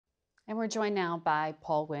And we're joined now by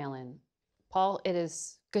Paul Whelan. Paul, it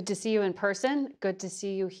is good to see you in person, good to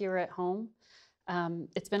see you here at home.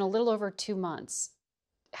 It's been a little over 2 months.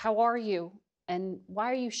 How are you, and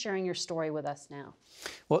why are you sharing your story with us now?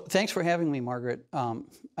 Well, thanks for having me, Margaret.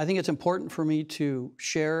 I think it's important for me to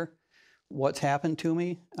share what's happened to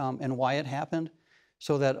me and why it happened,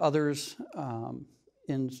 so that others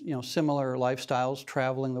in similar lifestyles,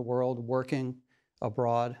 traveling the world, working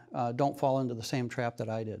abroad, don't fall into the same trap that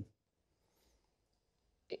I did.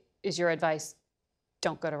 Is your advice,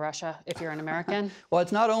 don't go to Russia if you're an American? Well,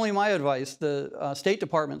 it's not only my advice. The State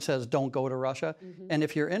Department says don't go to Russia. And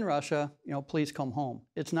if you're in Russia, please come home.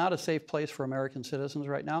 It's not a safe place for American citizens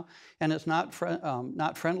right now, and it's not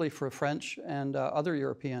friendly for French and other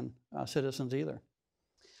European citizens either.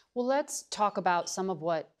 Well, let's talk about some of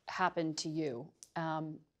what happened to you.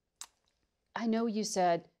 I know you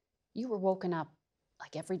said you were woken up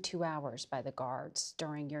like every 2 hours by the guards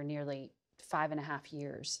during your nearly 5.5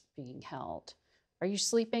 years being held. Are you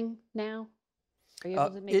sleeping now? Are you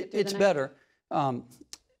able to make it through It's the night? better.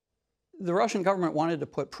 The Russian government wanted to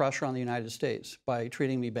put pressure on the United States by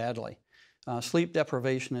treating me badly. Sleep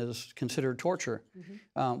deprivation is considered torture.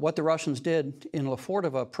 What the Russians did in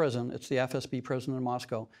Lefortovo prison, it's the FSB prison in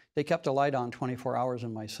Moscow, they kept a light on 24 hours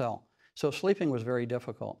in my cell. So sleeping was very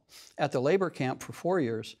difficult. At the labor camp for 4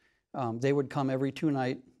 years, they would come every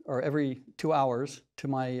 2 hours to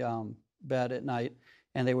my bed at night,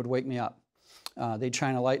 and they would wake me up. They'd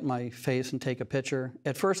shine a light in my face and take a picture.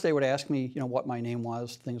 At first, they would ask me, what my name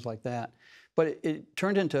was, things like that. But it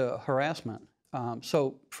turned into harassment.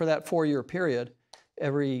 So for that 4-year period,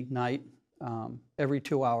 every night, every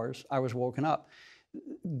 2 hours, I was woken up.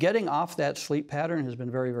 Getting off that sleep pattern has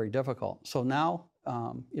been very, very difficult. So now,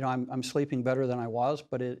 I'm sleeping better than I was,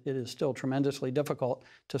 but it is still tremendously difficult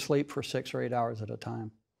to sleep for 6 or 8 hours at a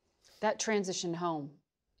time. That transition home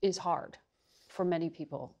is hard for many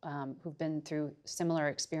people who've been through similar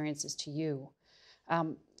experiences to you.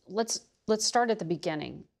 Let's start at the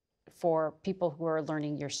beginning for people who are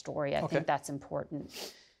learning your story. I think that's important.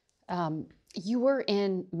 You were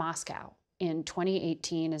in Moscow in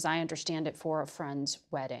 2018, as I understand it, for a friend's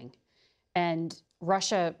wedding. And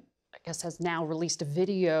Russia, I guess, has now released a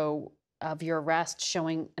video of your arrest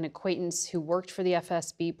showing an acquaintance who worked for the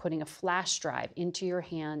FSB putting a flash drive into your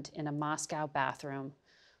hand in a Moscow bathroom.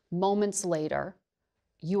 Moments later,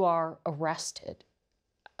 you are arrested.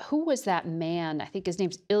 Who was that man? I think his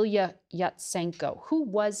name's Ilya Yatsenko. Who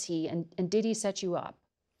was he, and did he set you up?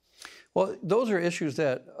 Well, those are issues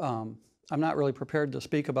that I'm not really prepared to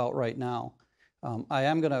speak about right now. I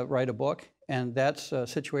am going to write a book, and that's a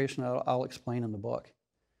situation I'll explain in the book.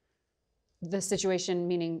 The situation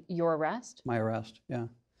meaning your arrest? My arrest, yeah.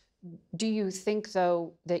 Do you think,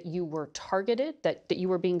 though, that you were targeted, that you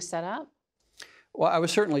were being set up? Well, I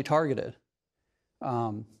was certainly targeted.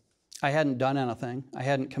 I hadn't done anything. I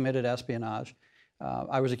hadn't committed espionage.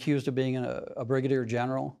 I was accused of being a brigadier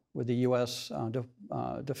general with the U.S.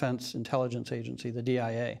 Defense Intelligence Agency, the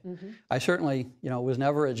DIA. I certainly, was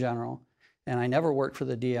never a general, and I never worked for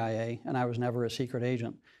the DIA, and I was never a secret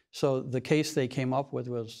agent. So the case they came up with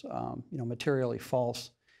was, materially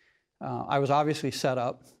false. I was obviously set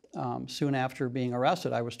up. Soon after being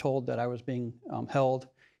arrested, I was told that I was being held,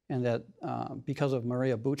 and that because of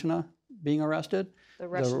Maria Butina being arrested, the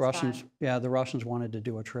Russians wanted to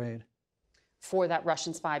do a trade. For that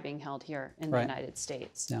Russian spy being held here in the United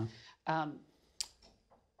States. Yeah.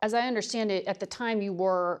 As I understand it, at the time you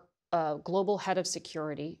were a global head of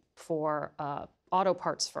security for an auto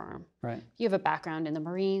parts firm. Right. You have a background in the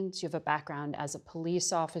Marines, you have a background as a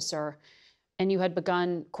police officer, and you had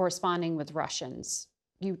begun corresponding with Russians.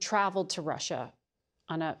 You traveled to Russia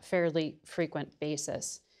on a fairly frequent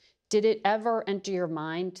basis. Did it ever enter your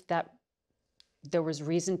mind that there was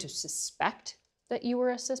reason to suspect that you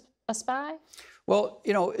were a spy? Well,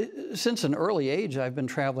 since an early age, I've been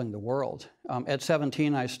traveling the world. At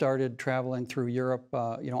 17, I started traveling through Europe,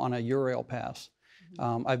 on a Eurail pass.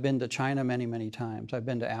 I've been to China many, many times. I've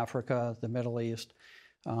been to Africa, the Middle East,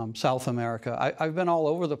 South America. I've been all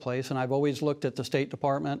over the place, and I've always looked at the State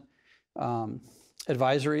Department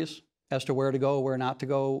advisories as to where to go, where not to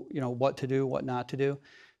go, what to do, what not to do.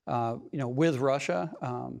 With Russia,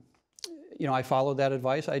 I followed that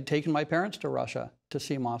advice. I'd taken my parents to Russia to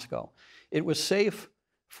see Moscow. It was safe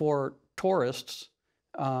for tourists,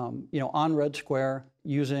 on Red Square,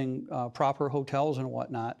 using proper hotels and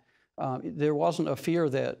whatnot. There wasn't a fear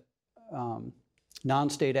that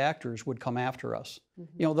non-state actors would come after us.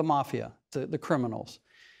 The mafia, the criminals.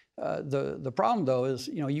 The problem, though, is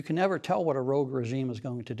you can never tell what a rogue regime is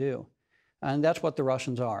going to do. And that's what the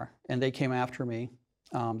Russians are. And they came after me.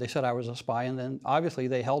 They said I was a spy, and then obviously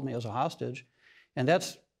they held me as a hostage. And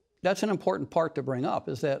that's an important part to bring up,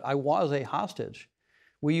 is that I was a hostage.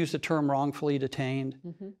 We use the term wrongfully detained.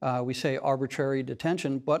 We say arbitrary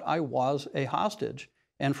detention, but I was a hostage.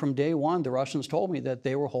 And from day one, the Russians told me that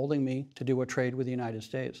they were holding me to do a trade with the United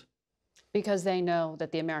States. Because they know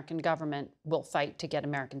that the American government will fight to get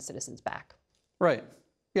American citizens back. Right.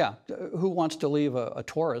 Yeah. Who wants to leave a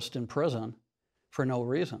tourist in prison for no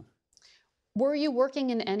reason? Were you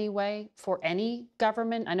working in any way for any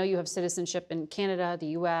government? I know you have citizenship in Canada, the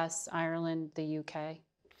US, Ireland, the UK.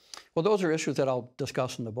 Well, those are issues that I'll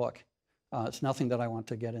discuss in the book. It's nothing that I want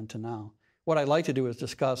to get into now. What I'd like to do is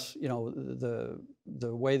discuss, the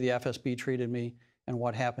way the FSB treated me and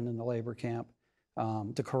what happened in the labor camp,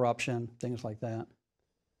 the corruption, things like that.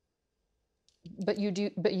 But you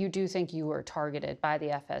do think you were targeted by the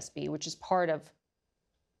FSB, which is part of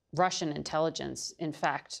Russian intelligence. In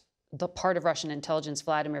fact, the part of Russian intelligence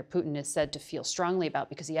Vladimir Putin is said to feel strongly about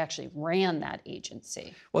because he actually ran that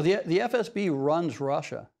agency. Well, the FSB runs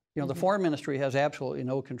Russia. The Foreign Ministry has absolutely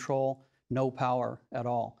no control, no power at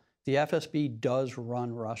all. The FSB does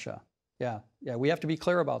run Russia. Yeah, we have to be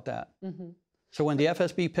clear about that. So when the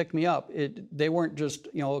FSB picked me up, they weren't just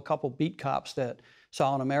a couple beat cops that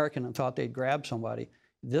saw an American and thought they'd grab somebody.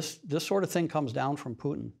 This sort of thing comes down from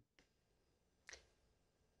Putin.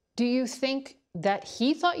 Do you think that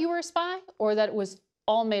he thought you were a spy, or that it was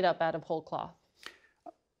all made up out of whole cloth?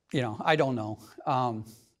 I don't know.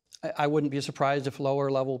 I wouldn't be surprised if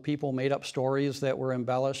lower level people made up stories that were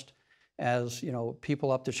embellished, as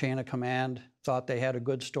people up the chain of command thought they had a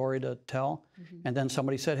good story to tell, and then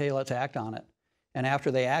somebody said, hey, let's act on it. And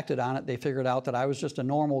after they acted on it, they figured out that I was just a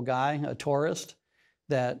normal guy, a tourist,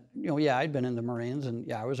 that, yeah, I'd been in the Marines, and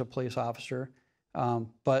yeah, I was a police officer,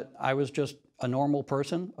 but I was just a normal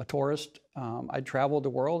person, a tourist. I'd traveled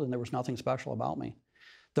the world, and there was nothing special about me.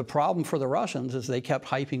 The problem for the Russians is they kept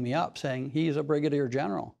hyping me up, saying he's a brigadier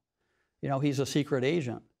general. He's a secret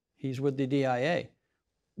agent. He's with the DIA.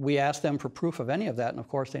 We asked them for proof of any of that, and of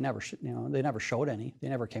course they never, they never showed any. They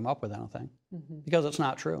never came up with anything because it's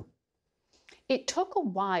not true. It took a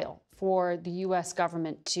while for the U.S.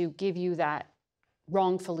 government to give you that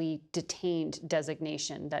wrongfully detained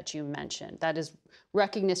designation that you mentioned. That is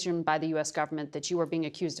recognition by the U.S. government that you were being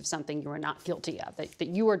accused of something you were not guilty of, that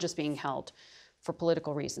you were just being held for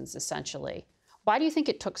political reasons, essentially. Why do you think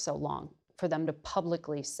it took so long for them to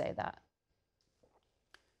publicly say that?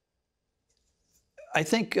 I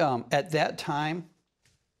think at that time,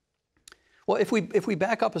 well, if we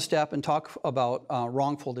back up a step and talk about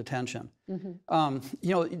wrongful detention,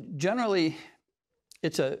 generally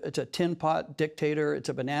it's a tin pot dictator, it's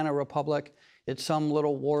a banana republic, it's some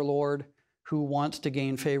little warlord who wants to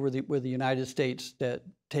gain favor with the United States that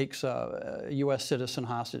takes a U.S. citizen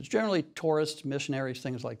hostage. Generally, tourists, missionaries,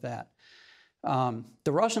 things like that.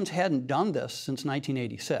 The Russians hadn't done this since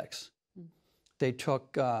 1986. They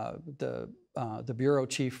took the bureau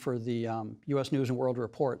chief for the U.S. News and World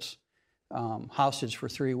Report's hostage for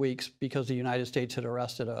 3 weeks because the United States had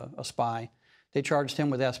arrested a spy. They charged him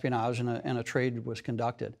with espionage, and a trade was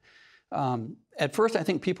conducted. At first, I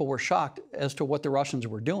think people were shocked as to what the Russians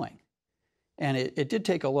were doing. And it did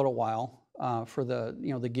take a little while for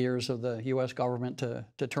the gears of the U.S. government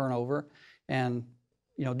to turn over and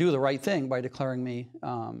do the right thing by declaring me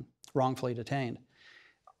wrongfully detained.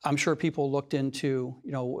 I'm sure people looked into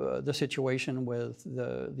the situation with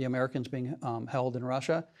the Americans being held in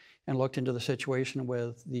Russia, and looked into the situation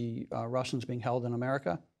with the Russians being held in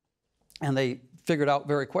America, and they figured out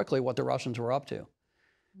very quickly what the Russians were up to.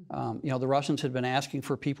 The Russians had been asking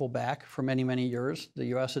for people back for many, many years. The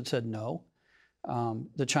U.S. had said no.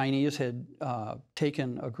 The Chinese had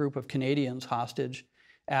taken a group of Canadians hostage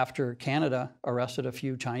after Canada arrested a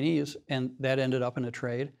few Chinese, and that ended up in a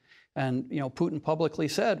trade. And Putin publicly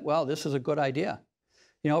said, well, this is a good idea.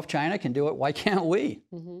 If China can do it, why can't we?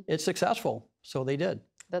 It's successful, so they did.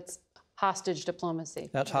 That's hostage diplomacy.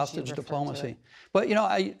 That's hostage diplomacy. But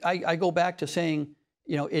I go back to saying,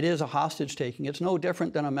 it is a hostage taking. It's no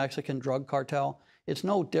different than a Mexican drug cartel. It's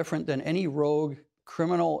no different than any rogue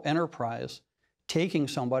criminal enterprise taking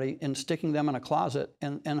somebody and sticking them in a closet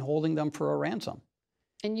and holding them for a ransom.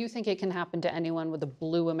 And you think it can happen to anyone with a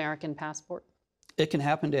blue American passport? It can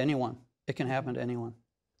happen to anyone. It can happen to anyone.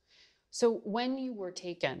 So when you were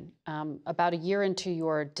taken, about a year into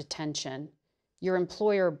your detention, your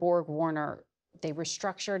employer, Borg Warner, they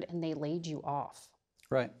restructured and they laid you off.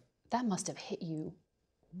 Right. That must have hit you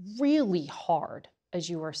really hard as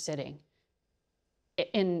you were sitting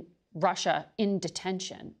in Russia in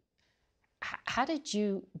detention. How did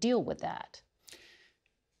you deal with that?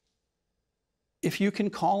 if you can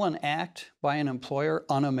call an act by an employer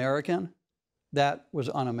un-American, that was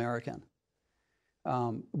un-American.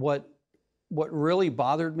 What really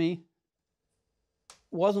bothered me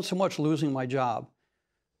wasn't so much losing my job,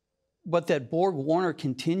 but that Borg Warner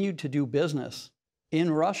continued to do business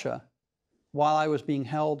in Russia while I was being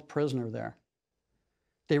held prisoner there.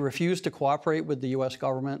 They refused to cooperate with the US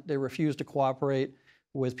government. They refused to cooperate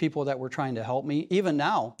with people that were trying to help me. Even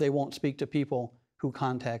now, they won't speak to people who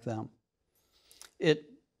contact them.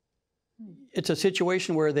 It's a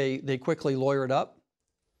situation where they quickly lawyered up.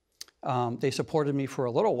 They supported me for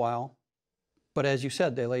a little while, but as you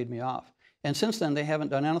said, they laid me off. And since then, they haven't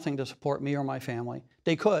done anything to support me or my family.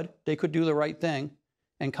 They could do the right thing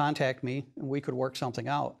and contact me, and we could work something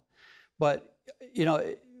out. But, you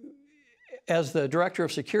know, as the director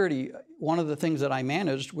of security, one of the things that I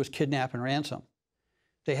managed was kidnap and ransom.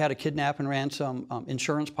 They had a kidnap and ransom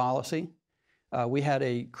insurance policy. We had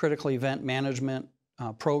a critical event management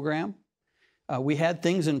program. We had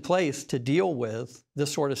things in place to deal with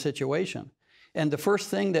this sort of situation. And the first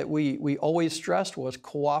thing that we always stressed was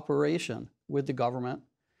cooperation with the government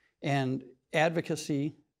and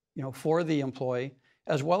advocacy, you know, for the employee,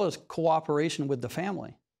 as well as cooperation with the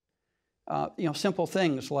family. You know, simple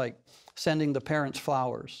things like sending the parents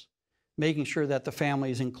flowers, making sure that the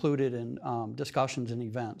family is included in discussions and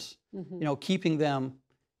events, you know, keeping them,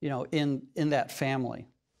 you know, in that family,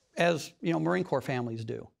 as, you know, Marine Corps families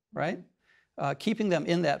do, right? Keeping them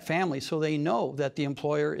in that family so they know that the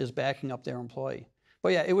employer is backing up their employee.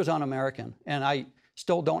 But yeah, it was un-American, and I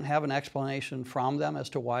still don't have an explanation from them as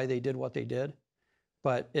to why they did what they did.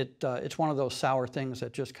 But it's one of those sour things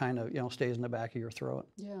that just kind of, you know, stays in the back of your throat.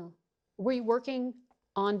 Yeah. Were you working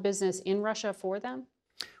on business in Russia for them?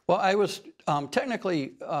 Well, I was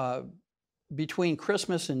technically between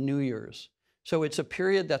Christmas and New Year's. So it's a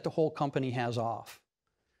period that the whole company has off.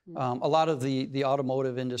 A lot of the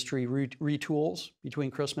automotive industry retools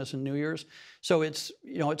between Christmas and New Year's. So it's,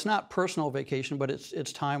 you know, it's not personal vacation, but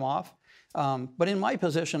it's time off. But in my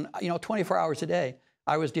position, you know, 24 hours a day,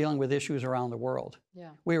 I was dealing with issues around the world. Yeah.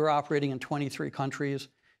 We were operating in 23 countries.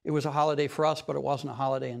 It was a holiday for us, but it wasn't a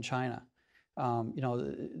holiday in China. You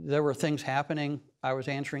know, there were things happening. I was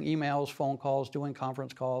answering emails, phone calls, doing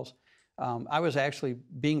conference calls. I was actually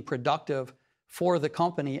being productive for the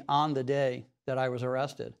company on the day that I was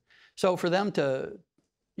arrested. So for them to,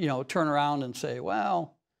 you know, turn around and say,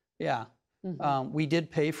 well, yeah, we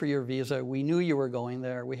did pay for your visa. We knew you were going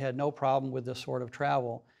there. We had no problem with this sort of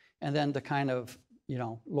travel. And then to kind of, you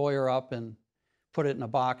know, lawyer up and put it in a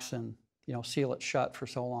box and, you know, seal it shut for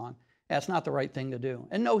so long. That's not the right thing to do.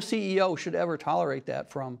 And no CEO should ever tolerate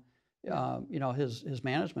that from, you know, his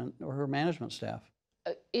management or her management staff.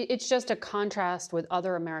 It's just a contrast with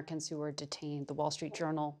other Americans who were detained. The Wall Street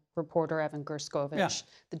Journal reporter Evan Gerskovich,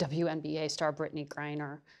 the WNBA star Brittany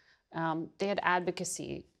Griner. They had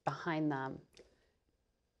advocacy behind them.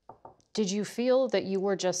 Did you feel that you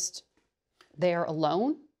were just there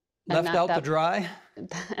alone? Left out to dry?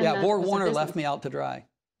 Yeah, Borg Warner left me out to dry.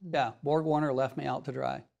 Yeah, Borg Warner left me out to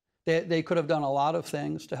dry. They could have done a lot of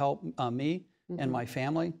things to help me and my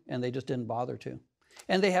family, and they just didn't bother to.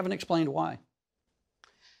 And they haven't explained why.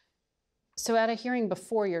 So at a hearing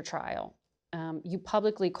before your trial, you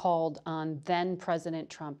publicly called on then President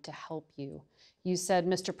Trump to help you. You said,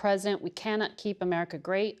 Mr. President, we cannot keep America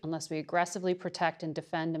great unless we aggressively protect and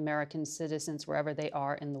defend American citizens wherever they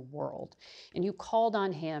are in the world. And you called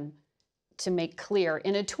on him to make clear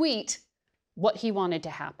in a tweet what he wanted to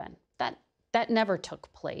happen. That never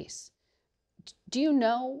took place. Do you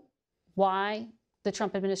know why the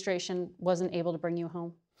Trump administration wasn't able to bring you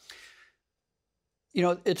home? You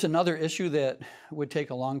know, it's another issue that would take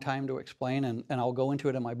a long time to explain, and I'll go into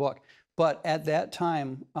it in my book. But at that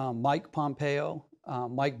time, Mike Pompeo,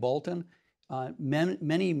 Mike Bolton,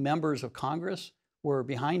 many members of Congress were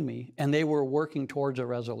behind me, and they were working towards a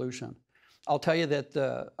resolution. I'll tell you that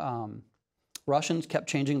the Russians kept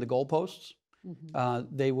changing the goalposts.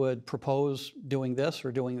 They would propose doing this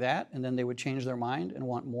or doing that, and then they would change their mind and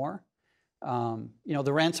want more. You know,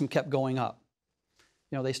 the ransom kept going up.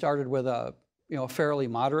 You know, they started with a fairly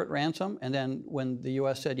moderate ransom, and then when the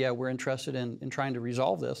U.S. said, yeah, we're interested in trying to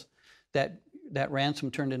resolve this, that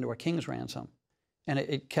ransom turned into a king's ransom, and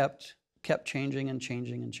it kept changing and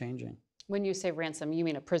changing and changing. When you say ransom, you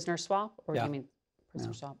mean a prisoner swap, or do you mean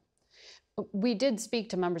prisoner swap? We did speak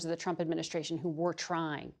to members of the Trump administration who were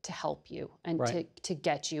trying to help you and to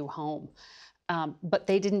get you home, but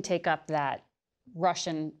they didn't take up that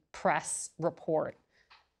Russian press report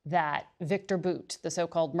that Victor Bout, the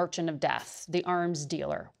so-called merchant of death, the arms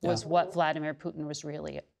dealer, was what Vladimir Putin was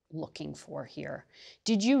really looking for here.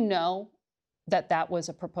 Did you know that was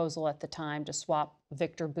a proposal at the time to swap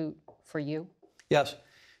Victor Boot for you? Yes.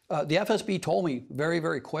 The FSB told me very,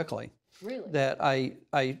 very quickly Really? that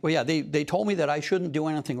well, yeah, they told me that I shouldn't do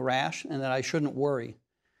anything rash and that I shouldn't worry.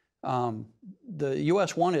 The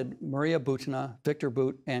U.S. wanted Maria Butina, Victor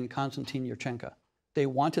Boot, and Konstantin Yurchenko. They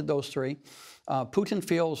wanted those three. Putin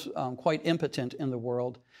feels quite impotent in the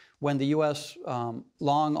world when the U.S.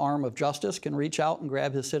 Long arm of justice can reach out and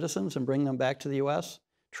grab his citizens and bring them back to the U.S.,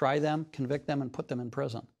 try them, convict them, and put them in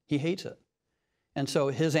prison. He hates it. And so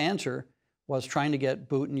his answer was trying to get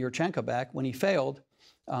Boot and Yurchenko back. When he failed,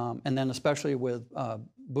 and then especially with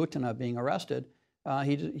Butina being arrested,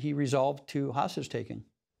 he resolved to hostage taking.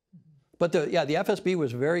 But the FSB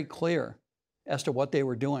was very clear as to what they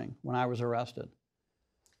were doing when I was arrested.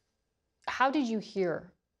 How did you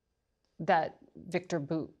hear that Victor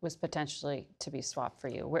Boot was potentially to be swapped for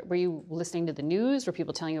you? Were you listening to the news? Were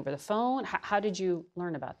people telling you over the phone? How did you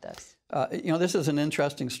learn about this? This is an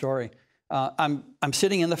interesting story. I'm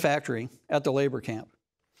sitting in the factory at the labor camp.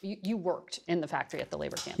 You worked in the factory at the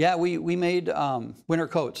labor camp? Yeah, we made winter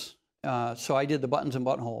coats. So I did the buttons and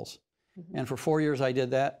buttonholes. Mm-hmm. And for 4 years I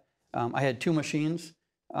did that. I had 2 machines,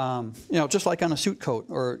 just like on a suit coat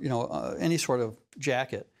or, any sort of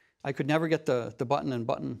jacket. I could never get the button and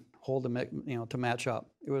buttonhole to match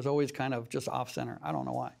up. It was always kind of just off center. I don't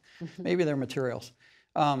know why. Maybe they're materials.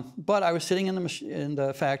 But I was sitting in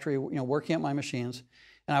the factory, working at my machines,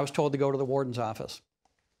 and I was told to go to the warden's office.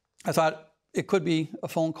 I thought it could be a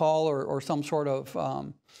phone call or some sort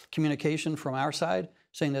of communication from our side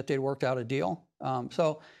saying that they'd worked out a deal.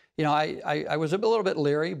 I was a little bit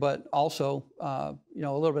leery, but also, a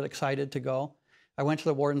little bit excited to go. I went to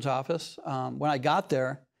the warden's office. When I got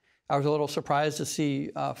there, I was a little surprised to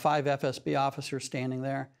see 5 FSB officers standing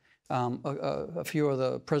there. A few of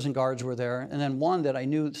the prison guards were there, and then one that I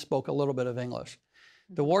knew spoke a little bit of English.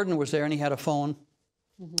 The warden was there, and he had a phone,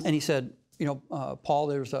 and he said, Paul,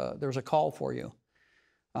 there's a call for you.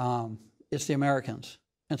 It's the Americans.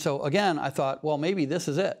 And so again, I thought, well, maybe this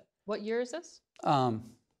is it. What year is this?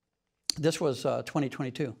 This was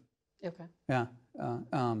 2022. Okay. Yeah.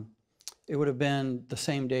 It would have been the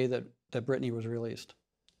same day that Brittany was released.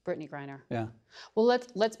 Brittany Griner. Yeah. Well,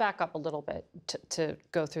 let's back up a little bit to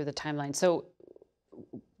go through the timeline. So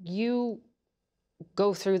you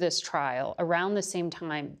go through this trial around the same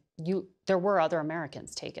time. There were other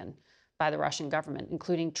Americans taken by the Russian government,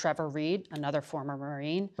 including Trevor Reed, another former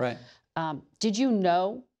Marine. Right. Did you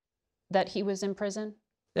know that he was in prison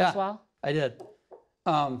as well? I did.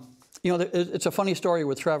 It's a funny story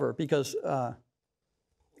with Trevor because,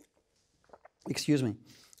 excuse me,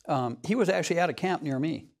 he was actually at a camp near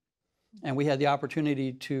me, and we had the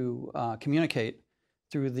opportunity to communicate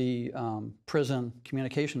through the prison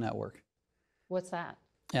communication network. What's that?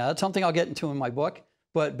 Yeah, that's something I'll get into in my book,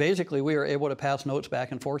 but basically we were able to pass notes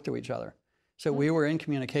back and forth to each other. So we were in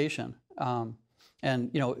communication.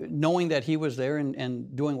 And knowing that he was there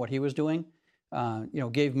and doing what he was doing,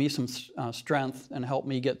 gave me some strength and helped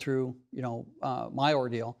me get through, my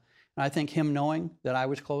ordeal. And I think him knowing that I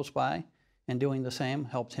was close by and doing the same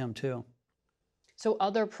helped him too. So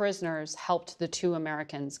other prisoners helped the 2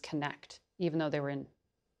 Americans connect, even though they were in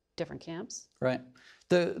different camps? Right.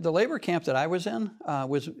 The labor camp that I was in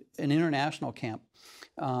was an international camp.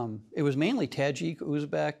 It was mainly Tajik,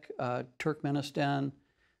 Uzbek, Turkmenistan,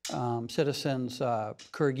 citizens,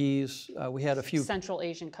 Kyrgyz. We had a few Central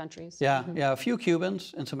Asian countries. Yeah, a few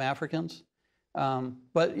Cubans and some Africans.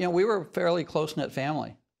 But we were a fairly close-knit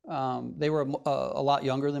family. They were a lot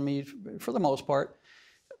younger than me, for the most part.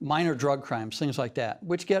 Minor drug crimes, things like that,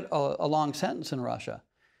 which get a long sentence in Russia.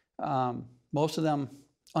 Most of them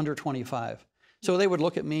under 25. So they would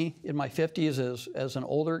look at me in my 50s as an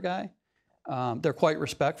older guy. They're quite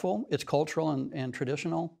respectful. It's cultural and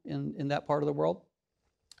traditional in that part of the world.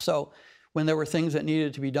 So when there were things that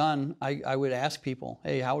needed to be done, I would ask people,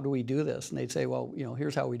 hey, how do we do this? And they'd say, well,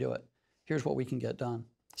 here's how we do it. Here's what we can get done.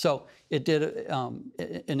 So it did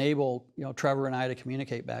enable, Trevor and I to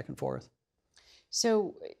communicate back and forth.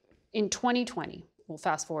 So in 2020, we'll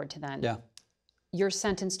fast forward to then, yeah. You're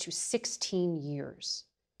sentenced to 16 years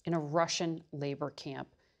in a Russian labor camp.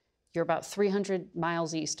 You're about 300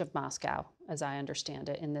 miles east of Moscow, as I understand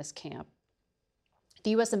it, in this camp. The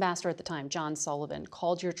U.S. ambassador at the time, John Sullivan,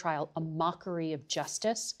 called your trial a mockery of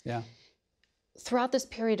justice. Yeah. Throughout this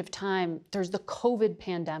period of time, there's the COVID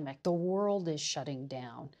pandemic. The world is shutting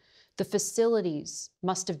down. The facilities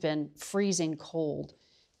must have been freezing cold.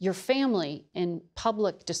 Your family, in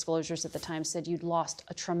public disclosures at the time, said you'd lost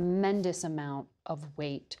a tremendous amount of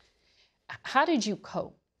weight. How did you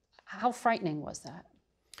cope? How frightening was that?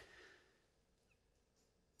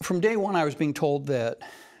 From day one, I was being told that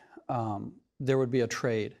there would be a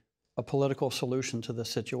trade, a political solution to the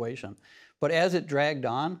situation. But as it dragged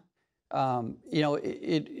on, you know,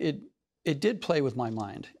 it did play with my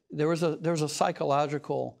mind. There was a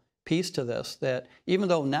psychological piece to this that even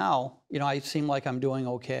though now, you know, I seem like I'm doing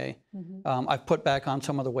okay, I've put back on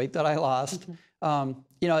some of the weight that I lost.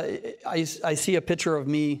 You know, I see a picture of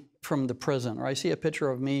me from the prison, or I see a picture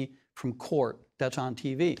of me from court that's on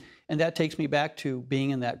TV, and that takes me back to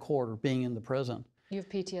being in that court or being in the prison. You have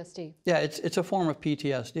PTSD. Yeah, it's a form of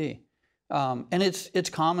PTSD. And it's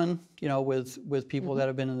common, you know, with people that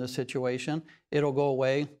have been in this situation. It'll go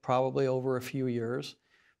away probably over a few years,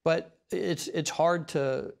 but it's hard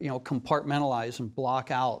to, you know, compartmentalize and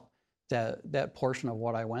block out that portion of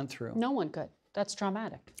what I went through. No one could. That's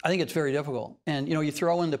traumatic. I think it's very difficult. And, you know, you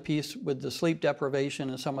throw in the piece with the sleep deprivation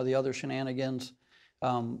and some of the other shenanigans,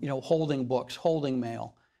 you know, holding books, holding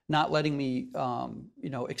mail, not letting me, you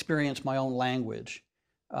know, experience my own language.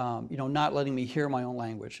 You know, not letting me hear my own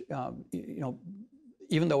language, you know,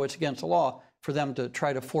 even though it's against the law, for them to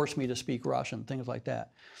try to force me to speak Russian, things like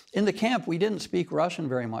that. In the camp, we didn't speak Russian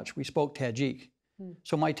very much. We spoke Tajik.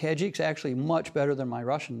 So my Tajik's actually much better than my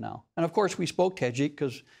Russian now. And of course, we spoke Tajik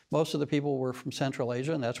because most of the people were from Central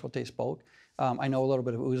Asia, and that's what they spoke. I know a little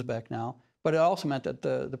bit of Uzbek now, but it also meant that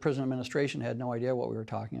the prison administration had no idea what we were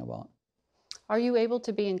talking about. Are you able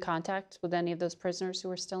to be in contact with any of those prisoners who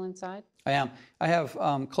are still inside? I am. I have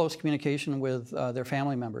close communication with their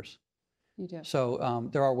family members. You do? So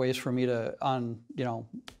there are ways for me to, on, you know,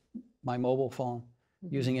 my mobile phone,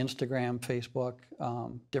 using Instagram, Facebook,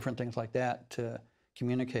 different things like that to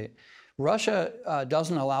communicate. Russia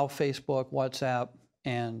doesn't allow Facebook, WhatsApp,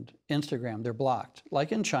 and Instagram. They're blocked,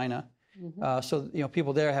 like in China. So, you know,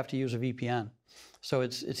 people there have to use a VPN. So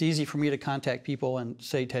it's easy for me to contact people in,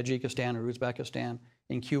 say, Tajikistan or Uzbekistan,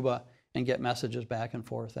 in Cuba, and get messages back and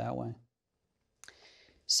forth that way.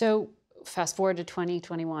 So fast forward to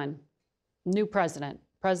 2021, new president.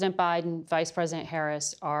 President Biden, Vice President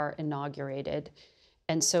Harris are inaugurated.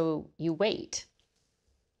 And so you wait.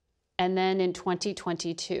 And then in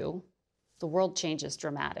 2022, the world changes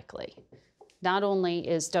dramatically. Not only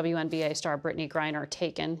is WNBA star Brittany Griner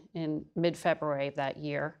taken in mid-February of that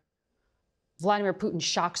year, Vladimir Putin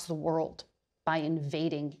shocks the world by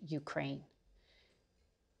invading Ukraine.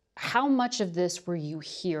 How much of this were you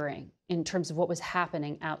hearing in terms of what was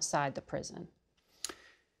happening outside the prison?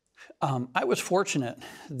 I was fortunate.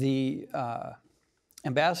 The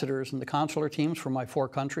ambassadors and the consular teams from my 4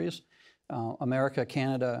 countries, America,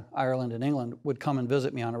 Canada, Ireland, and England, would come and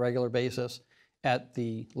visit me on a regular basis at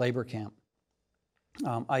the labor camp.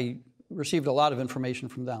 I received a lot of information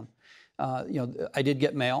from them. You know, I did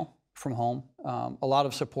get mail from home. A lot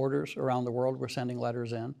of supporters around the world were sending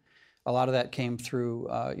letters in. A lot of that came through,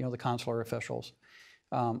 you know, the consular officials.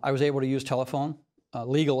 I was able to use telephone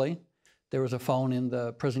legally. There was a phone in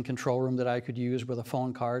the prison control room that I could use with a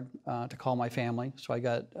phone card to call my family, so I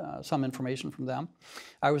got some information from them.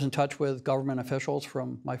 I was in touch with government officials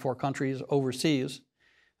from my 4 countries overseas,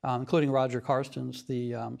 including Roger Carstens,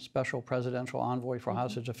 the special presidential envoy for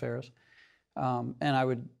hostage affairs. And I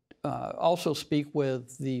would also speak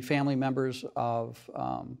with the family members of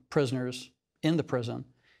prisoners in the prison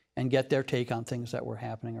and get their take on things that were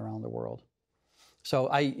happening around the world. So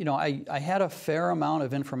I had a fair amount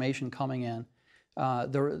of information coming in.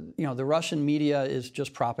 The Russian media is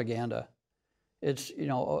just propaganda. It's, you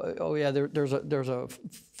know, oh yeah, there's a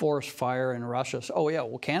forest fire in Russia. So, oh yeah,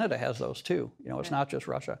 well, Canada has those too. You know, it's not just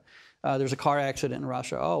Russia. There's a car accident in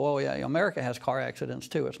Russia. Oh yeah, America has car accidents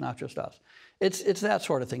too. It's not just us. It's that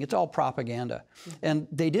sort of thing. It's all propaganda. And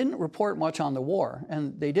they didn't report much on the war.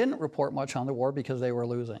 And they didn't report much on the war because they were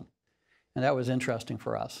losing. And that was interesting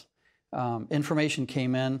for us. Information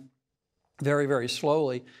came in very, very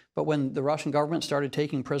slowly. But when the Russian government started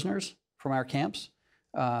taking prisoners from our camps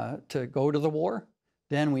to go to the war,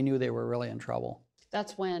 then we knew they were really in trouble.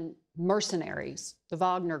 That's when mercenaries, the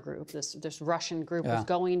Wagner group, this Russian group, was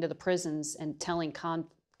going into the prisons and telling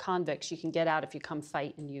convicts, you can get out if you come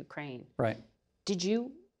fight in Ukraine. Right. Did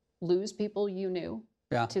you lose people you knew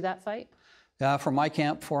to that fight? Yeah, from my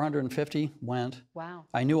camp, 450 went. Wow.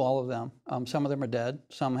 I knew all of them. Some of them are dead.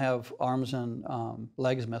 Some have arms and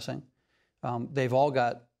legs missing. They've all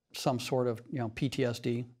got some sort of, you know,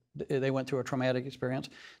 PTSD. They went through a traumatic experience.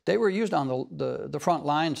 They were used on the front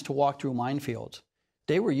lines to walk through minefields.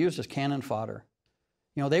 They were used as cannon fodder.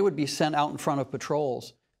 You know, they would be sent out in front of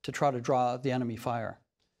patrols to try to draw the enemy fire.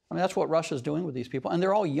 I mean, that's what Russia's doing with these people, and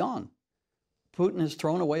they're all young. Putin has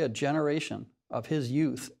thrown away a generation of his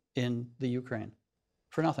youth in the Ukraine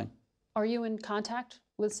for nothing. Are you in contact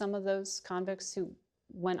with some of those convicts who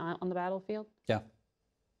went on the battlefield? Yeah.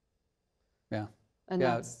 Yeah. And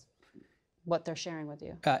that's what they're sharing with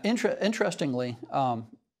you? Interestingly,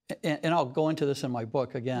 and I'll go into this in my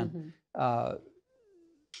book again,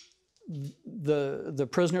 the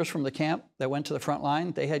prisoners from the camp that went to the front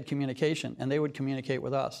line, they had communication, and they would communicate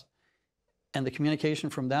with us. And the communication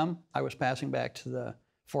from them, I was passing back to the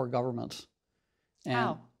four governments. And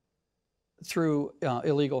How? Through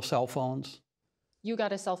illegal cell phones. You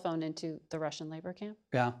got a cell phone into the Russian labor camp?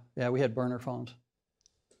 Yeah, we had burner phones.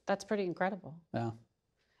 That's pretty incredible. Yeah.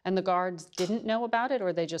 And the guards didn't know about it,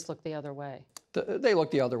 or they just looked the other way? They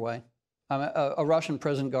looked the other way. A Russian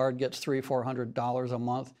prison guard gets $300-400 a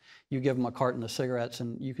month. You give them a carton of cigarettes,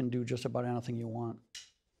 and you can do just about anything you want.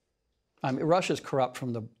 I mean, Russia's corrupt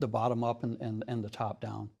from the bottom up and the top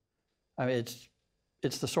down. I mean,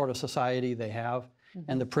 it's the sort of society they have,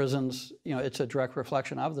 and the prisons, you know, it's a direct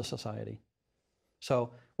reflection of the society.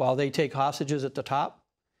 So while they take hostages at the top,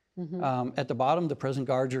 at the bottom, the prison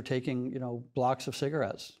guards are taking, you know, blocks of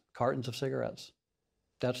cigarettes, cartons of cigarettes.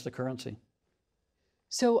 That's the currency.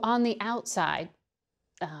 So on the outside,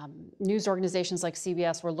 news organizations like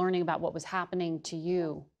CBS were learning about what was happening to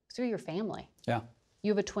you through your family. Yeah.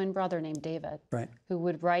 You have a twin brother named David, Right. who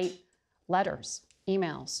would write letters,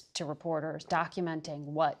 emails to reporters documenting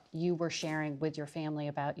what you were sharing with your family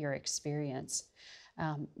about your experience.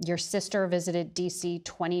 Your sister visited DC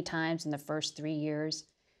 20 times in the first 3 years.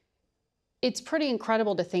 It's pretty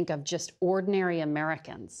incredible to think of just ordinary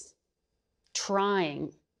Americans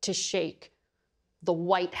trying to shake the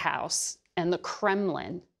White House and the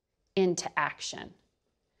Kremlin into action.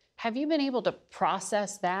 Have you been able to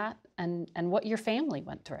process that and what your family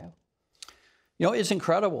went through? You know, it's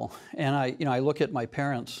incredible. And I look at my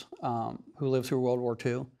parents who lived through World War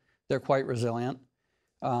II. They're quite resilient.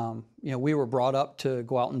 You know, we were brought up to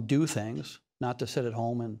go out and do things, not to sit at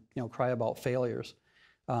home and, you know, cry about failures.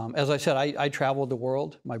 As I said, I traveled the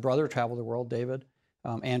world. My brother traveled the world, David.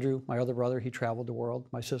 Andrew, my other brother, he traveled the world.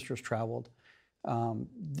 My sisters traveled.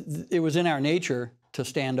 It was in our nature to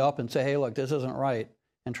stand up and say, hey, look, this isn't right,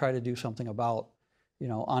 and try to do something about, you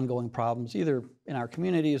know, ongoing problems, either in our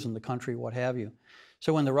communities, in the country, what have you.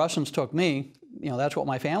 So when the Russians took me, you know, that's what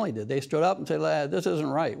my family did. They stood up and said, this isn't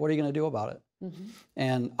right. What are you going to do about it?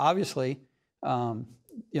 And obviously, you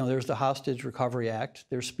know, there's the Hostage Recovery Act.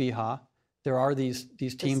 There's SPIHA. There are these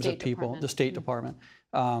teams of people, the State Department,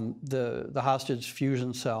 the Hostage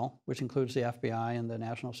Fusion Cell, which includes the FBI and the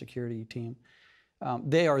National Security Team.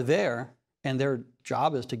 They are there, and their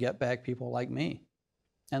job is to get back people like me.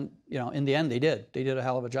 And, you know, in the end, they did. They did a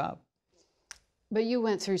hell of a job. But you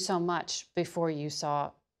went through so much before you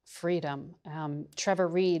saw freedom. Trevor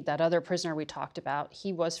Reed, that other prisoner we talked about,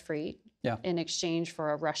 he was freed in exchange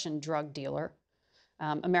for a Russian drug dealer.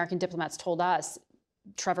 American diplomats told us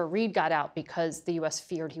Trevor Reed got out because the U.S.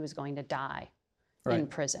 feared he was going to die in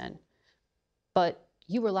prison. But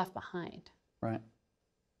you were left behind. Right.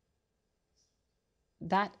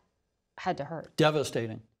 That had to hurt.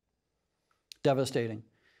 Devastating. Devastating.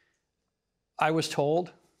 I was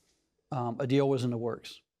told a deal was in the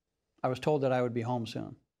works. I was told that I would be home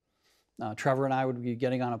soon. Trevor and I would be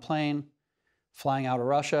getting on a plane, flying out of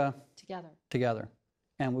Russia. Together.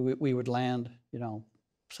 And we would land, you know,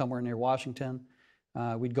 somewhere near Washington.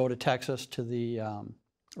 We'd go to Texas to the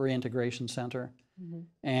reintegration center.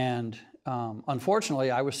 And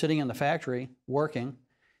unfortunately, I was sitting in the factory working,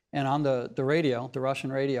 and on the radio, the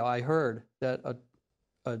Russian radio, I heard that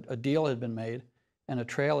a deal had been made and a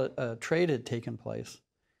trade had taken place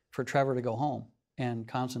for Trevor to go home and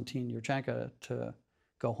Konstantin Yurchenko to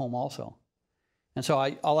go home also. And so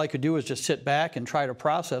all I could do was just sit back and try to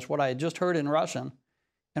process what I had just heard in Russian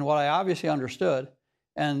and what I obviously understood.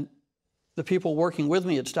 And the people working with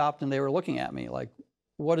me had stopped and they were looking at me like,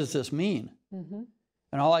 what does this mean? And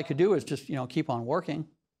all I could do was just, you know, keep on working.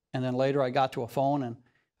 And then later I got to a phone and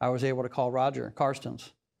I was able to call Roger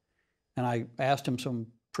Karstens. And I asked him some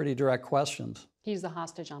pretty direct questions. He's the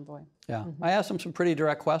hostage envoy. Yeah. I asked him some pretty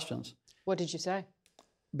direct questions. What did you say?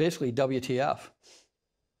 Basically, WTF.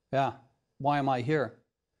 Yeah. Why am I here?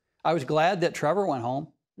 I was glad that Trevor went home.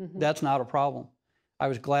 That's not a problem. I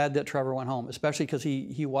was glad that Trevor went home, especially because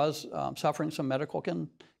he was suffering some medical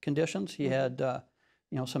conditions. He had,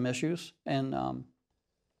 you know, some issues. And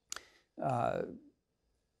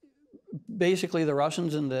basically, the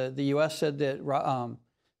Russians and the U.S. said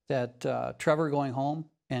that Trevor going home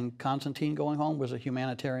and Konstantin going home was a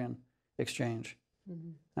humanitarian exchange.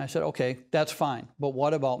 And I said, okay, that's fine. But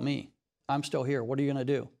what about me? I'm still here. What are you going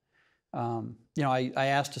to do? You know, I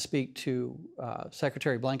asked to speak to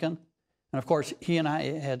Secretary Blinken. And of course, he and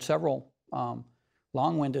I had several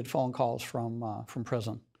long-winded phone calls from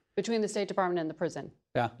prison. Between the State Department and the prison?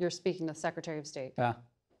 Yeah. You're speaking to the Secretary of State? Yeah.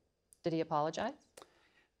 Did he apologize?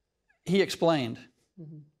 he explained,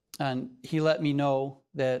 Mm-hmm. and he let me know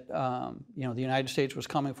that the United States was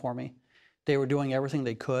coming for me. They were doing everything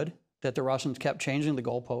they could, that the Russians kept changing the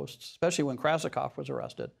goalposts, especially when Krasikov was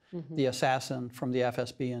arrested, the assassin from the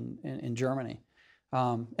FSB in Germany.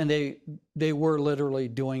 And they were literally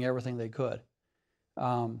doing everything they could.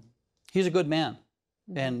 He's a good man.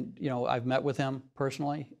 And I've met with him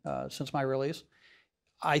personally since my release.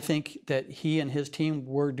 I think that he and his team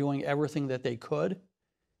were doing everything that they could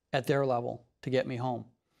at their level to get me home.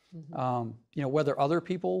 Whether other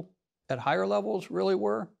people at higher levels really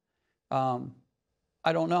were,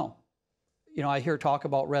 I don't know. I hear talk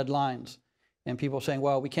about red lines and people saying,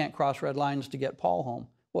 well, we can't cross red lines to get Paul home.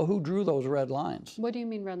 Well, who drew those red lines? What do you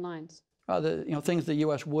mean red lines? Things the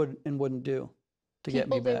U.S. would and wouldn't do to get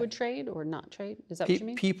me back. People they would trade or not trade? Is that what you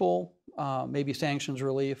mean? People, maybe sanctions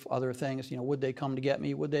relief, other things. Would they come to get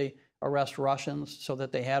me? Would they arrest Russians so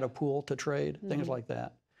that they had a pool to trade? Things like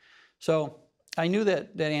that. So I knew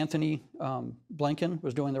that Anthony Blinken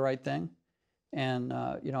was doing the right thing. And,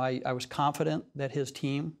 I was confident that his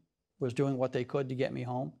team was doing what they could to get me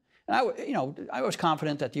home. And I was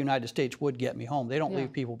confident that the United States would get me home. They don't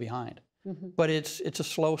leave people behind. But it's a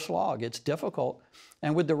slow slog. It's difficult.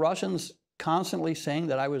 And with the Russians constantly saying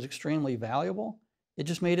that I was extremely valuable, it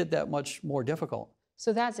just made it that much more difficult.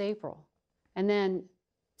 So that's April. And then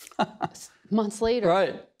months later.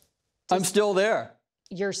 Right. I'm still there.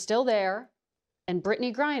 You're still there. And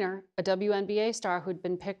Brittany Griner, a WNBA star who'd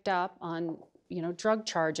been picked up on, drug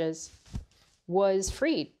charges, was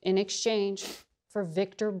freed in exchange for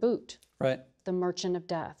Victor Bout, right, the merchant of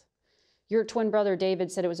death. Your twin brother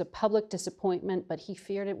David said it was a public disappointment, but he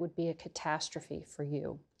feared it would be a catastrophe for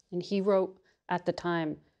you. And he wrote at the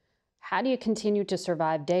time, how do you continue to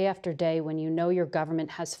survive day after day when you know your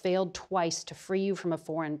government has failed twice to free you from a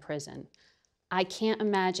foreign prison? I can't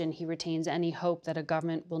imagine he retains any hope that a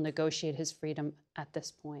government will negotiate his freedom at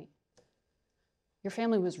this point. Your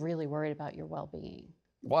family was really worried about your well-being.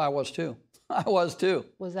 Well, I was too. I was too.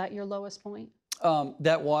 Was that your lowest point?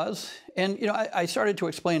 That was. And, I started to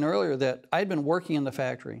explain earlier that I'd been working in the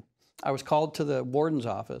factory. I was called to the warden's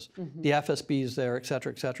office. The FSB's there, et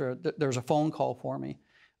cetera, et cetera. There's a phone call for me.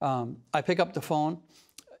 I pick up the phone.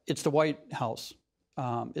 It's the White House.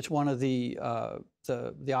 It's one of the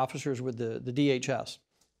officers with the DHS.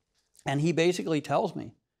 And he basically tells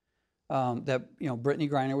me that, Brittany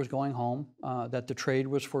Griner was going home, that the trade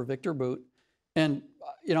was for Victor Bout. And,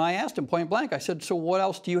 I asked him point blank, I said, so what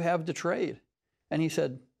else do you have to trade? And he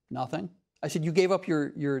said, nothing. I said, you gave up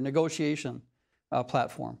your negotiation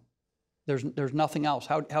platform. There's nothing else.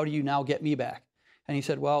 How do you now get me back? And he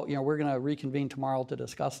said, well, we're going to reconvene tomorrow to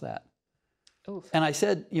discuss that. Oof. And I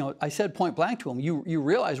said point blank to him, you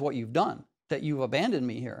realize what you've done, that you've abandoned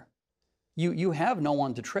me here. You have no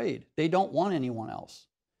one to trade. They don't want anyone else.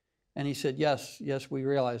 And he said, yes, we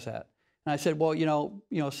realize that. And I said, well,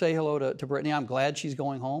 say hello to Brittany. I'm glad she's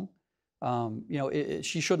going home.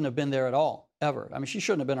 She shouldn't have been there at all, ever. I mean, she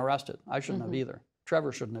shouldn't have been arrested. I shouldn't have either.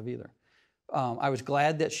 Trevor shouldn't have either. I was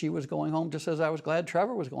glad that she was going home, just as I was glad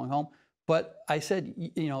Trevor was going home. But I said,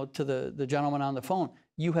 to the gentleman on the phone,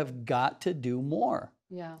 you have got to do more.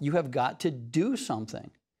 Yeah. You have got to do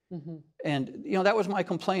something. And, that was my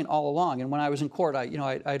complaint all along. And when I was in court,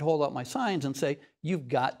 I'd hold up my signs and say, you've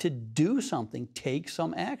got to do something, take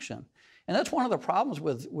some action. And that's one of the problems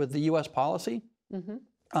with the U.S. policy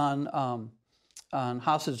on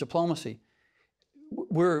hostage diplomacy.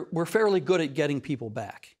 We're fairly good at getting people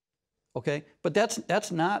back, okay? But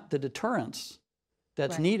that's not the deterrence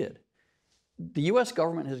that's needed. The U.S.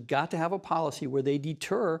 government has got to have a policy where they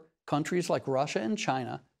deter countries like Russia and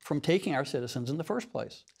China from taking our citizens in the first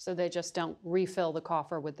place. So they just don't refill the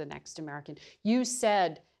coffer with the next American. You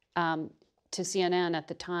said to CNN at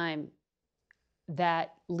the time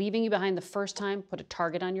that leaving you behind the first time put a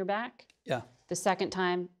target on your back. Yeah. The second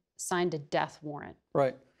time signed a death warrant.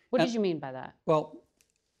 Right. What did you mean by that? Well,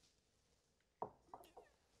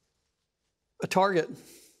 a target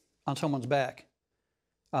on someone's back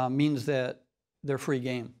means that they're free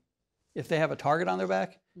game. If they have a target on their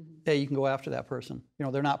back, hey, you can go after that person.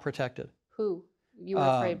 They're not protected. Who? You were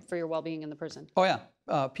afraid for your well-being in the prison? Oh,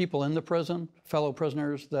 yeah. People in the prison, fellow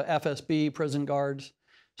prisoners, the FSB, prison guards,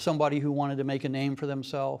 somebody who wanted to make a name for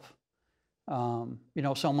themselves,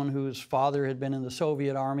 someone whose father had been in the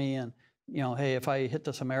Soviet army and, hey, if I hit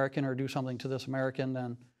this American or do something to this American,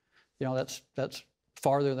 then, that's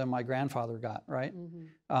farther than my grandfather got, right?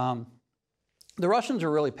 The Russians are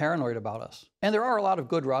really paranoid about us. And there are a lot of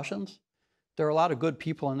good Russians. There are a lot of good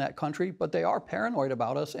people in that country, but they are paranoid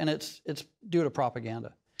about us, and it's due to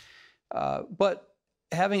propaganda. But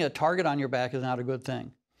having a target on your back is not a good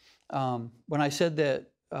thing. When I said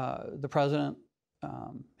that the president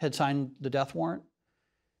had signed the death warrant.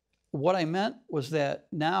 What I meant was that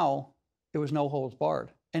now it was no holds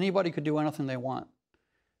barred. Anybody could do anything they want.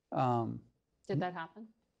 Did that happen?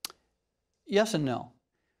 Yes and no.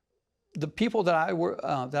 The people that I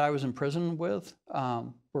was in prison with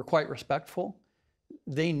were quite respectful.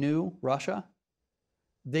 They knew Russia.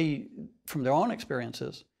 They, from their own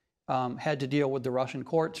experiences, had to deal with the Russian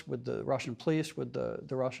courts, with the Russian police, with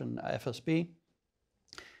the Russian FSB.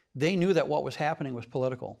 They knew that what was happening was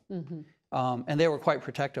political, and they were quite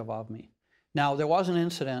protective of me. Now, there was an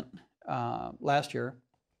incident last year,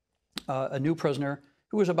 a new prisoner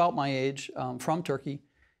who was about my age from Turkey.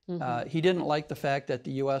 He didn't like the fact that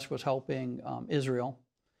the U.S. was helping Israel.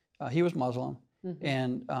 He was Muslim,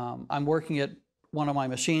 and I'm working at one of my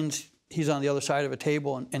machines. He's on the other side of a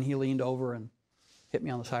table, and he leaned over and hit me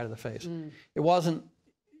on the side of the face. It wasn't,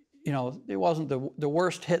 it wasn't the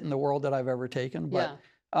worst hit in the world that I've ever taken, but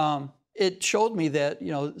it showed me that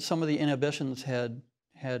some of the inhibitions had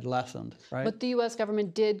lessened, right? But the U.S.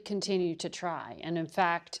 government did continue to try, and in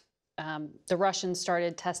fact, the Russians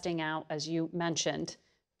started testing out, as you mentioned,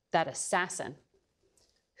 that assassin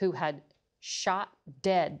who had shot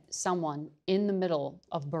dead someone in the middle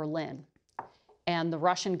of Berlin. And the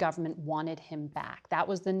Russian government wanted him back. That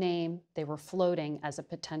was the name they were floating as a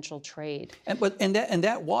potential trade. And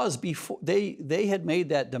that was before they had made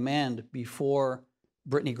that demand before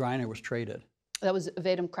Brittany Griner was traded. That was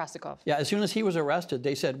Vadim Krasikov. Yeah, as soon as he was arrested,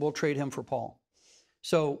 they said, we'll trade him for Paul.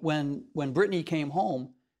 So when Brittany came home,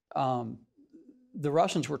 the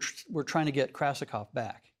Russians were trying to get Krasikov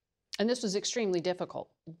back. And this was extremely difficult.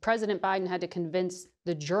 President Biden had to convince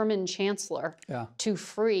the German chancellor to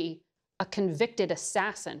free a convicted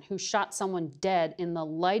assassin who shot someone dead in the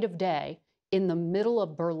light of day in the middle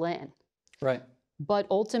of Berlin. Right. But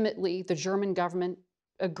ultimately, the German government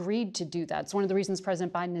agreed to do that. It's one of the reasons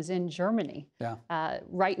President Biden is in Germany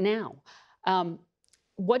right now.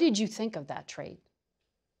 What did you think of that trade?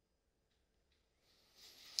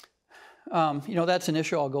 That's an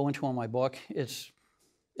issue I'll go into in my book. It's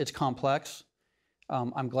complex.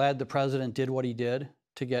 I'm glad the president did what he did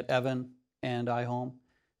to get Evan and I home.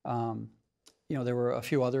 There were a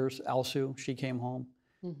few others. Alsu, she came home.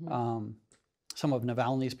 Some of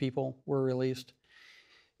Navalny's people were released.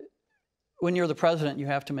 When you're the president, you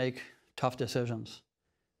have to make tough decisions.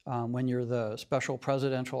 When you're the special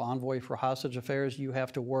presidential envoy for hostage affairs, you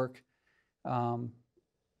have to work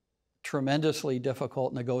tremendously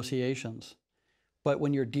difficult negotiations. But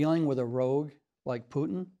when you're dealing with a rogue like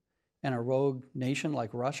Putin and a rogue nation like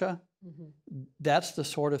Russia, that's the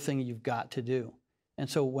sort of thing you've got to do. And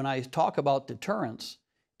so when I talk about deterrence,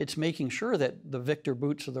 it's making sure that the Victor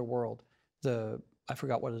Boots of the world, I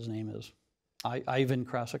forgot what his name is, Ivan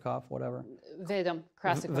Krasikov, whatever. Vadim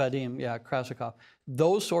Krasikov. Vadim, yeah, Krasikov.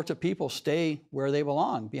 Those sorts of people stay where they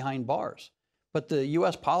belong, behind bars. But the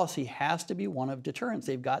U.S. policy has to be one of deterrence.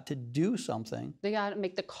 They've got to do something. They got to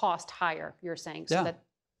make the cost higher, you're saying, so that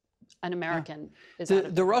an American is out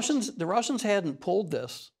of the Russians hadn't pulled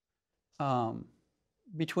this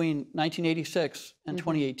between 1986 and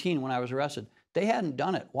 2018 when I was arrested. They hadn't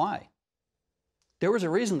done it. Why? There was a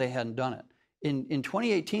reason they hadn't done it. In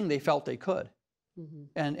 2018, they felt they could.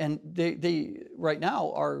 And they right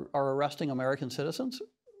now are arresting American citizens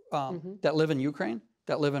that live in Ukraine,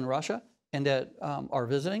 that live in Russia, and that are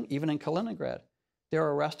visiting, even in Kaliningrad. They're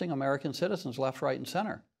arresting American citizens left, right, and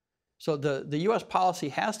center. So the U.S. policy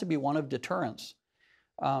has to be one of deterrence.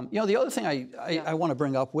 The other thing I want to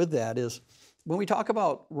bring up with that is when we talk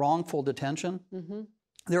about wrongful detention,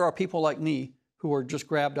 there are people like me who are just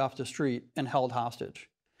grabbed off the street and held hostage.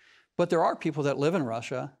 But there are people that live in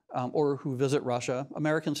Russia or who visit Russia,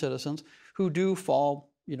 American citizens, who do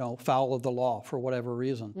fall, foul of the law for whatever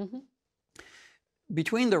reason.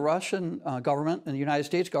 Between the Russian government and the United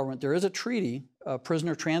States government, there is a treaty, a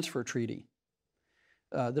prisoner transfer treaty.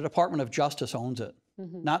 The Department of Justice owns it,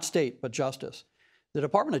 not state, but justice. The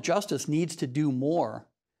Department of Justice needs to do more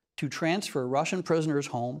to transfer Russian prisoners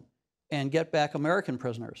home and get back American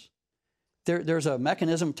prisoners. There's a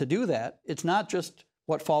mechanism to do that. It's not just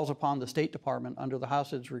what falls upon the State Department under the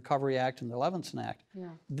Hostage Recovery Act and the Levinson Act.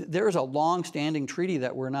 There's a long-standing treaty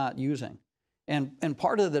that we're not using. And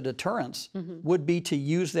part of the deterrence would be to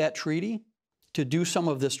use that treaty to do some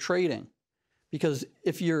of this trading. Because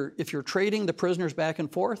if you're trading the prisoners back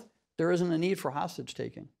and forth, there isn't a need for hostage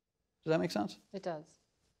taking. Does that make sense? It does.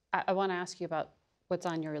 I want to ask you about what's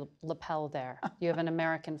on your lapel there. You have an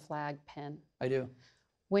American flag pin. I do.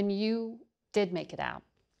 When you did make it out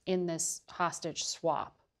in this hostage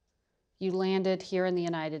swap, you landed here in the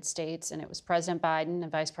United States, and it was President Biden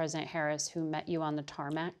and Vice President Harris who met you on the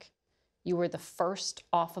tarmac. You were the first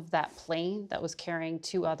off of that plane that was carrying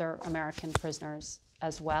 2 other American prisoners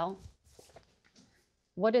as well.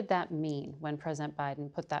 What did that mean when President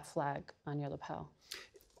Biden put that flag on your lapel?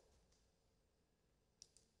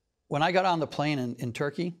 When I got on the plane in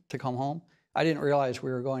Turkey to come home, I didn't realize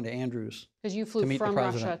we were going to Andrews. Because you flew from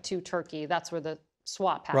Russia to Turkey. That's where the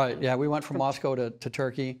swap happened. Right, yeah, we went from Moscow to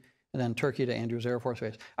Turkey, and then Turkey to Andrews Air Force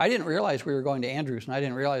Base. I didn't realize we were going to Andrews, and I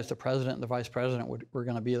didn't realize the president and the vice president were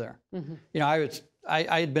going to be there. You know,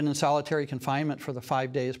 I had been in solitary confinement for the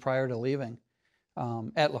 5 days prior to leaving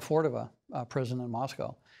at Lefordova prison in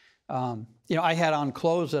Moscow. You know, I had on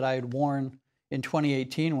clothes that I had worn in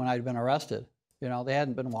 2018 when I'd been arrested. You know, they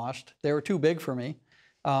hadn't been washed. They were too big for me.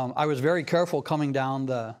 I was very careful coming down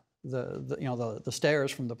the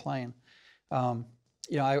stairs from the plane.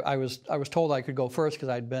 You know, I was told I could go first because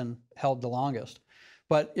I'd been held the longest.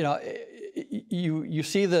 But you know, you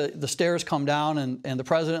see the stairs come down, and the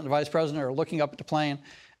president and the vice president are looking up at the plane,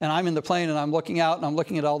 and I'm in the plane and I'm looking out and I'm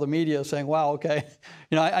looking at all the media saying, wow, okay,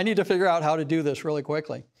 you know, I need to figure out how to do this really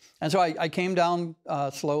quickly. And so I came down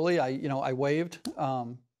slowly. I waved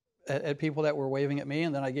at people that were waving at me,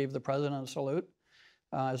 and then I gave the president a salute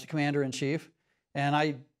as the commander-in-chief, and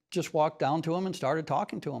I just walked down to him and started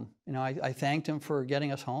talking to him. You know, I thanked him for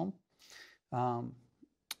getting us home.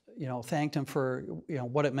 You know, thanked him for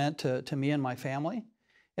what it meant to me and my family,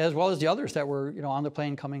 as well as the others that were on the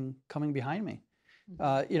plane coming behind me.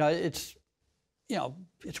 You know,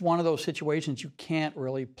 it's one of those situations you can't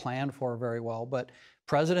really plan for very well. But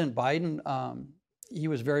President Biden, he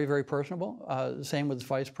was very, very personable. The same with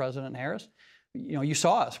Vice President Harris. You know, you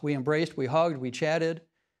saw us. We embraced, we hugged, we chatted.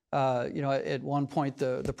 You know, at one point,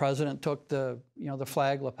 the president took the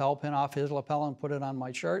flag lapel pin off his lapel and put it on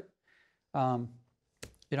my shirt.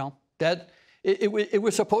 You know, that it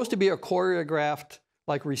was supposed to be a choreographed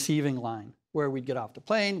like receiving line where we'd get off the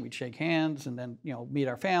plane, we'd shake hands, and then meet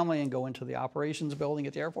our family and go into the operations building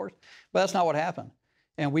at the Air Force. But that's not what happened.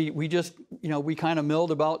 And we just we kind of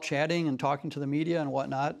milled about chatting and talking to the media and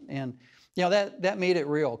whatnot. And that made it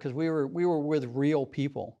real because we were with real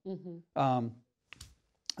people.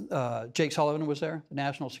 Jake Sullivan was there, the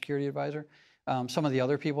National Security Advisor. Some of the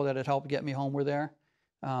other people that had helped get me home were there.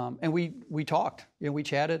 And we talked, we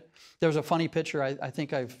chatted. There was a funny picture, I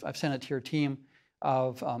think I've sent it to your team,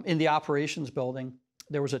 of in the operations building,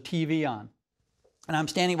 there was a TV on. And I'm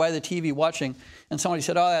standing by the TV watching, and somebody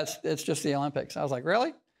said, oh, it's just the Olympics. I was like,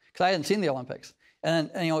 really? Because I hadn't seen the Olympics.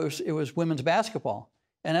 And it was women's basketball.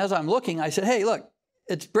 And as I'm looking, I said, hey, look,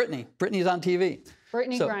 it's Brittany. Brittany's on TV.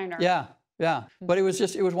 Brittany Griner. Yeah. But it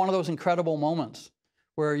was one of those incredible moments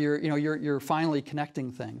where you're finally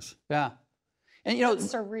connecting things. Yeah. And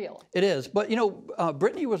it's surreal. It is. But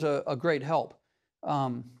Brittany was a great help.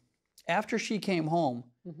 After she came home,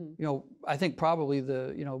 I think probably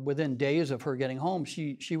within days of her getting home,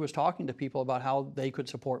 she was talking to people about how they could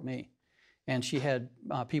support me. And she had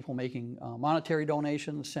people making monetary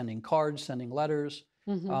donations, sending cards, sending letters,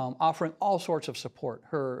 offering all sorts of support.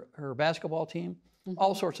 Her basketball team,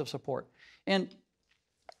 all sorts of support. And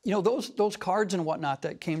those cards and whatnot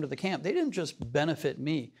that came to the camp, they didn't just benefit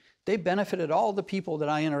me. They benefited all the people that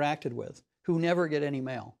I interacted with who never get any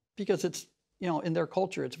mail, because it's in their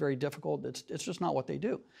culture, it's very difficult. It's just not what they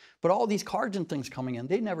do. But all these cards and things coming in,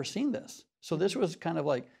 they'd never seen this. So this was kind of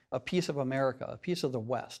like a piece of America, a piece of the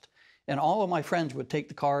West. And all of my friends would take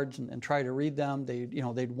the cards and try to read them.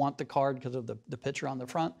 They'd want the card because of the picture on the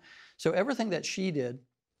front. So everything that she did,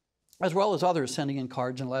 as well as others sending in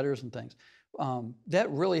cards and letters and things, that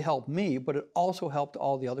really helped me, but it also helped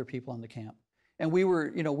all the other people in the camp. And we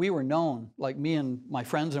were known, like me and my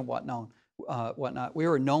friends and whatnot, we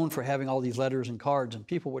were known for having all these letters and cards, and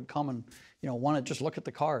people would come and want to just look at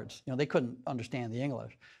the cards. They couldn't understand the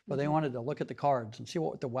English, but they wanted to look at the cards and see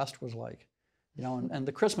what the West was like. And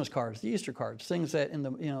the Christmas cards, the Easter cards, things that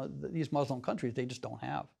in these Muslim countries they just don't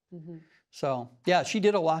have. So yeah, she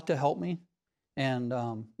did a lot to help me, and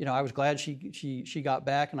I was glad she got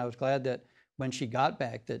back, and I was glad that when she got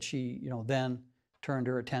back that she then turned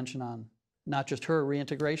her attention on not just her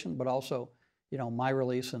reintegration, but also my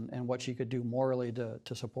release and what she could do morally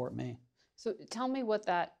to support me. So tell me what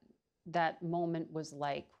that moment was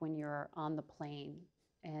like when you're on the plane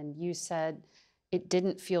and you said it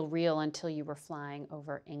didn't feel real until you were flying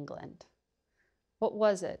over England. What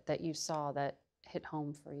was it that you saw that hit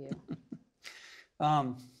home for you?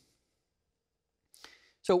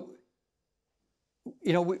 So,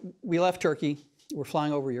 we left Turkey. We're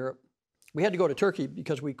flying over Europe. We had to go to Turkey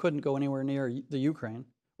because we couldn't go anywhere near the Ukraine.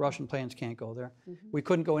 Russian planes can't go there. We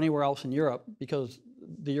couldn't go anywhere else in Europe because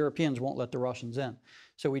the Europeans won't let the Russians in.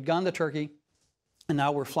 So we'd gone to Turkey, and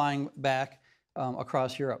now we're flying back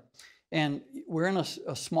across Europe. And we're in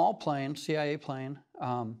a small plane, CIA plane.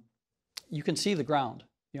 You can see the ground.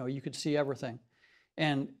 You could see everything.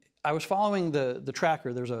 And I was following the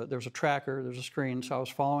tracker. There's a tracker. There's a screen. So I was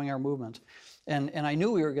following our movements, and I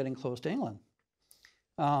knew we were getting close to England.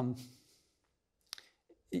 And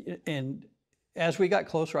as we got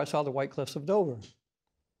closer, I saw the White Cliffs of Dover.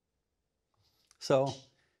 So,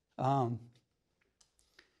 there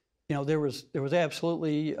was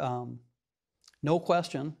absolutely no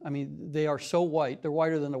question. I mean, they are so white. They're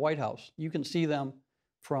whiter than the White House. You can see them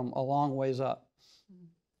from a long ways up.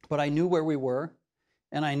 But I knew where we were,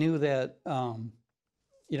 and I knew that,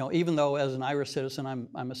 even though as an Irish citizen,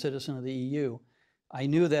 I'm a citizen of the EU, I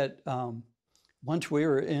knew that once we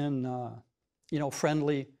were in,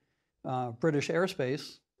 friendly British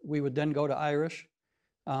airspace, we would then go to Irish.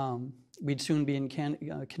 We'd soon be in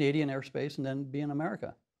Canadian airspace and then be in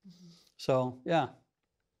America. Mm-hmm. So, yeah,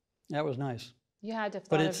 that was nice. You had to have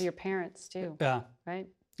thought of your parents, too. Yeah. Right?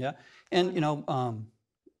 Yeah. And,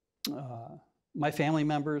 my family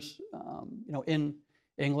members, in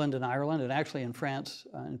England and Ireland, and actually in France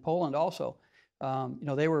and Poland also,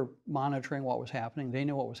 they were monitoring what was happening. They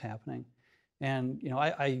knew what was happening. And,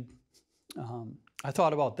 I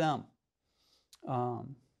thought about them,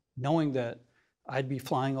 knowing that I'd be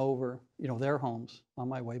flying over, their homes on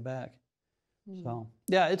my way back. Mm. So,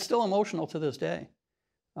 yeah, it's still emotional to this day.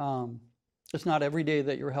 It's not every day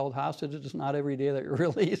that you're held hostage. It's not every day that you're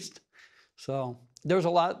released. So there's a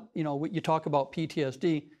lot, you talk about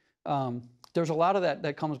PTSD, there's a lot of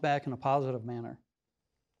that comes back in a positive manner.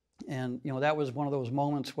 And, that was one of those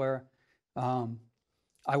moments where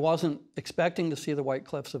I wasn't expecting to see the White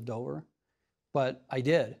Cliffs of Dover, but I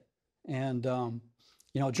did. And,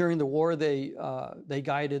 during the war, they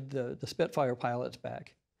guided the Spitfire pilots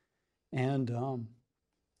back. And,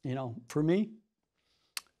 for me,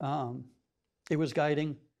 it was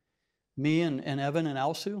guiding me and Evan and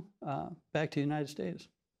Alsu back to the United States.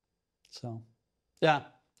 So, yeah,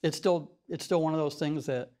 it's still one of those things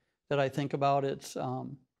that I think about. It's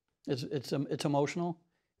emotional,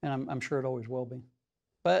 and I'm sure it always will be.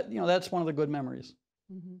 But that's one of the good memories.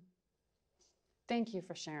 Mm-hmm. Thank you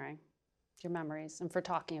for sharing your memories and for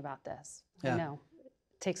talking about this. Yeah. I know it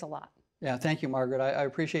takes a lot. Yeah, thank you, Margaret. I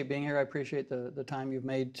appreciate being here. I appreciate the time you've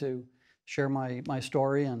made to share my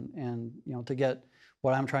story and to get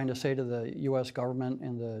what I'm trying to say to the U.S. government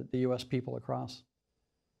and the U.S. people across.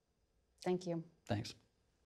 Thank you. Thanks.